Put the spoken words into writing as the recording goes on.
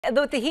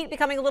Though with the heat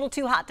becoming a little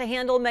too hot to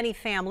handle, many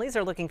families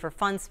are looking for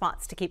fun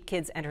spots to keep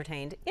kids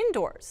entertained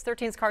indoors.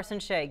 13's Carson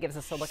Shea gives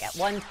us a look at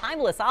one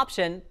timeless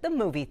option, the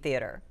movie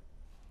theater.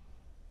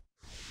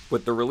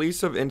 With the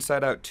release of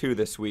Inside Out 2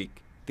 this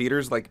week,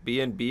 theaters like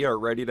B&B are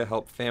ready to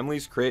help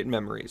families create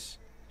memories.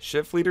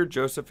 Shift leader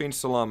Josephine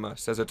Salama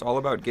says it's all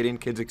about getting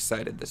kids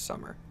excited this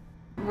summer.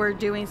 We're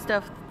doing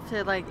stuff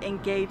to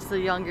engage the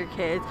younger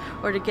kids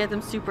or to get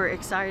them super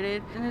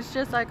excited, and it's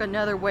just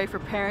another way for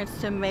parents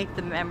to make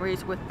the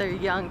memories with their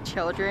young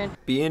children.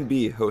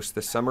 B&B hosts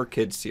the Summer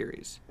Kids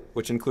series,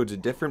 which includes a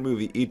different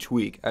movie each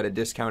week at a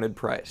discounted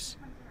price.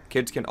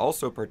 Kids can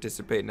also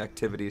participate in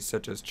activities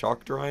such as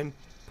chalk drawing,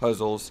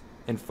 puzzles,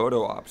 and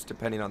photo ops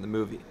depending on the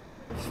movie.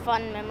 It's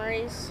fun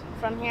memories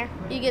from here.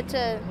 You get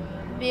to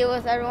be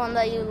with everyone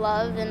that you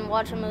love and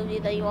watch a movie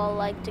that you all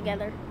like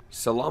together.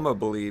 Salama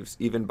believes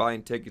even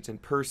buying tickets in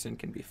person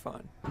can be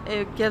fun.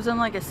 It gives them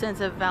a sense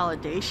of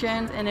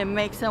validation, and it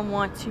makes them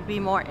want to be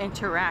more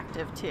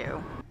interactive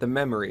too. The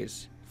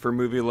memories, for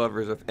movie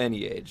lovers of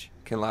any age,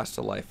 can last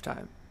a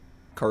lifetime.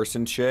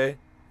 Carson Shea,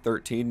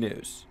 13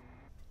 News.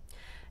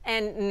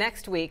 And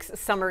next week's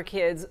Summer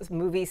Kids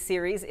movie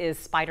series is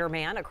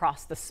Spider-Man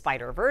Across the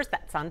Spider-Verse.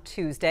 That's on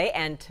Tuesday.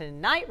 And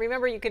tonight,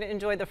 remember, you can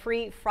enjoy the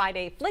free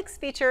Friday Flicks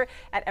feature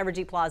at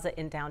Evergy Plaza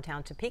in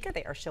downtown Topeka.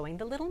 They are showing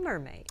The Little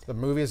Mermaid. The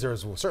movies,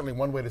 there's certainly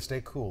one way to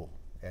stay cool,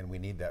 and we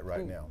need that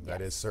right now.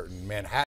 That is certain. Manhattan.